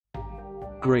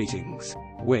Greetings.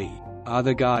 We are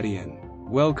the Guardian.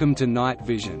 Welcome to Night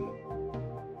Vision.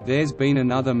 There's been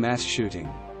another mass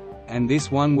shooting. And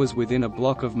this one was within a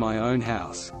block of my own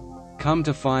house. Come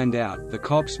to find out, the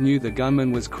cops knew the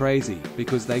gunman was crazy,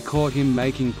 because they caught him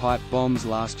making pipe bombs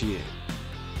last year.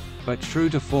 But true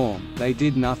to form, they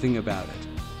did nothing about it.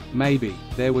 Maybe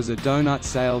there was a donut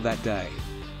sale that day.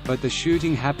 But the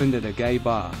shooting happened at a gay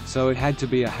bar, so it had to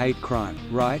be a hate crime,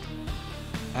 right?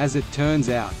 As it turns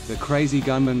out, the crazy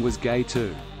gunman was gay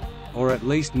too. Or at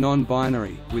least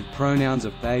non-binary, with pronouns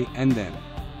of they and them.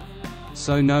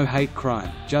 So no hate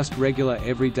crime, just regular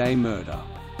everyday murder.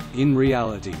 In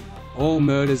reality, all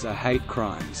murders are hate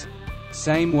crimes.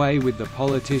 Same way with the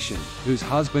politician, whose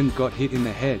husband got hit in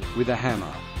the head with a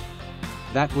hammer.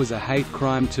 That was a hate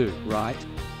crime too, right?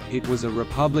 It was a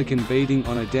Republican beating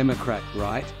on a Democrat,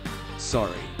 right?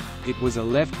 Sorry. It was a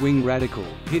left-wing radical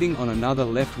hitting on another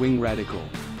left-wing radical.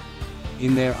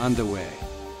 In their underwear.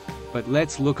 But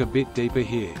let's look a bit deeper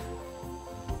here.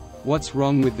 What's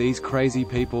wrong with these crazy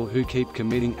people who keep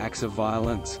committing acts of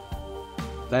violence?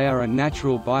 They are a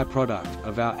natural byproduct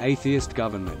of our atheist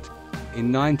government.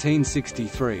 In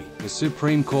 1963, the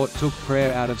Supreme Court took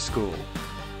prayer out of school.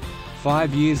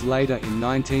 5 years later in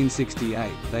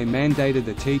 1968, they mandated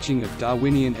the teaching of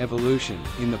Darwinian evolution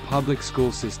in the public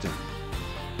school system.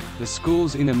 The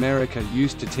schools in America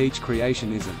used to teach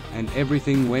creationism, and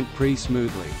everything went pretty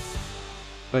smoothly.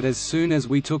 But as soon as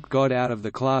we took God out of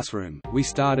the classroom, we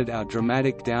started our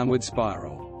dramatic downward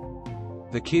spiral.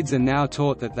 The kids are now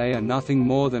taught that they are nothing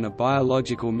more than a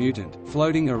biological mutant,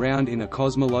 floating around in a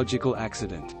cosmological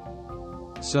accident.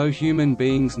 So human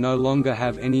beings no longer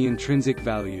have any intrinsic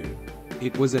value.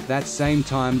 It was at that same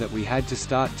time that we had to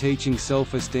start teaching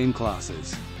self-esteem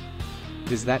classes.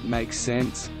 Does that make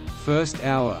sense? First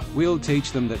hour, we'll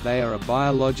teach them that they are a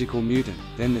biological mutant,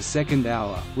 then the second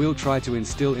hour, we'll try to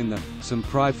instill in them some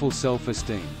prideful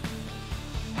self-esteem.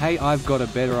 Hey, I've got a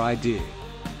better idea.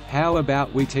 How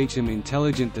about we teach them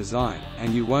intelligent design,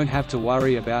 and you won't have to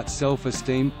worry about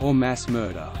self-esteem or mass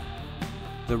murder.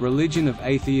 The religion of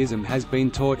atheism has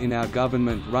been taught in our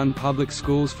government-run public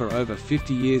schools for over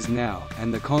 50 years now,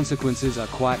 and the consequences are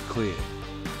quite clear.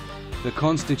 The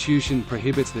Constitution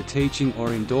prohibits the teaching or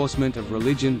endorsement of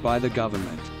religion by the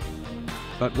government.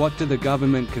 But what do the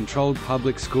government-controlled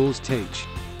public schools teach?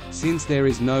 Since there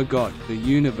is no God, the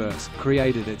universe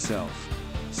created itself.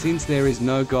 Since there is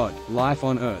no God, life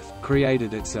on earth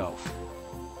created itself.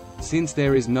 Since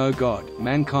there is no God,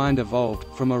 mankind evolved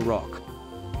from a rock.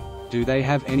 Do they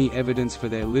have any evidence for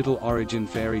their little origin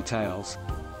fairy tales?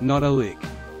 Not a lick.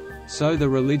 So the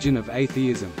religion of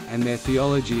atheism, and their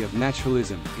theology of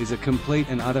naturalism, is a complete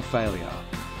and utter failure.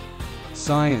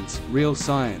 Science, real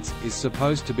science, is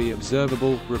supposed to be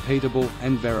observable, repeatable,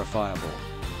 and verifiable.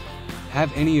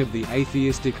 Have any of the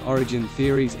atheistic origin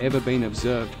theories ever been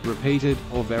observed, repeated,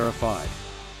 or verified?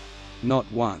 Not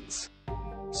once.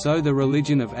 So the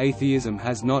religion of atheism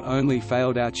has not only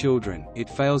failed our children, it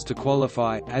fails to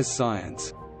qualify as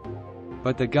science.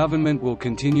 But the government will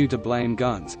continue to blame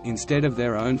guns, instead of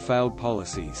their own failed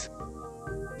policies.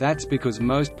 That's because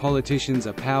most politicians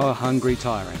are power-hungry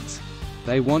tyrants.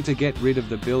 They want to get rid of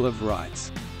the Bill of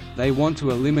Rights. They want to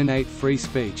eliminate free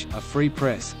speech, a free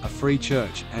press, a free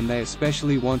church, and they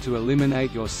especially want to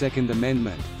eliminate your Second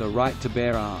Amendment, the right to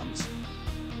bear arms.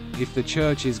 If the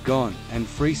church is gone, and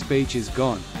free speech is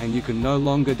gone, and you can no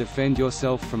longer defend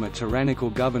yourself from a tyrannical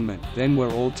government, then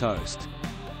we're all toast.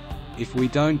 If we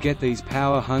don't get these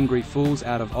power-hungry fools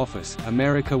out of office,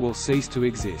 America will cease to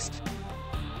exist.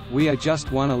 We are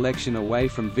just one election away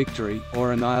from victory,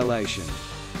 or annihilation.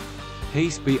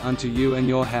 Peace be unto you and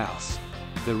your house.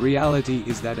 The reality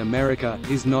is that America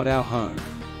is not our home.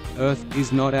 Earth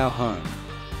is not our home.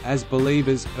 As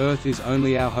believers, Earth is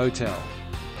only our hotel.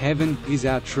 Heaven is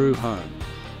our true home.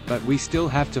 But we still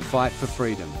have to fight for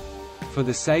freedom. For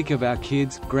the sake of our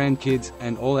kids, grandkids,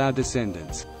 and all our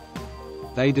descendants.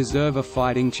 They deserve a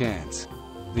fighting chance.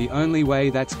 The only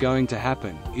way that's going to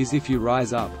happen is if you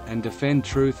rise up and defend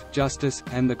truth, justice,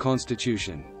 and the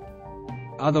Constitution.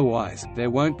 Otherwise, there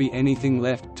won't be anything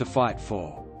left to fight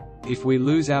for. If we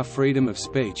lose our freedom of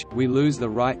speech, we lose the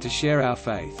right to share our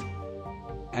faith.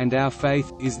 And our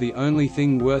faith is the only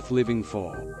thing worth living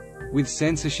for. With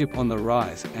censorship on the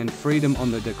rise and freedom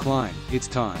on the decline, it's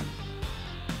time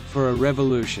for a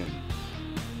revolution.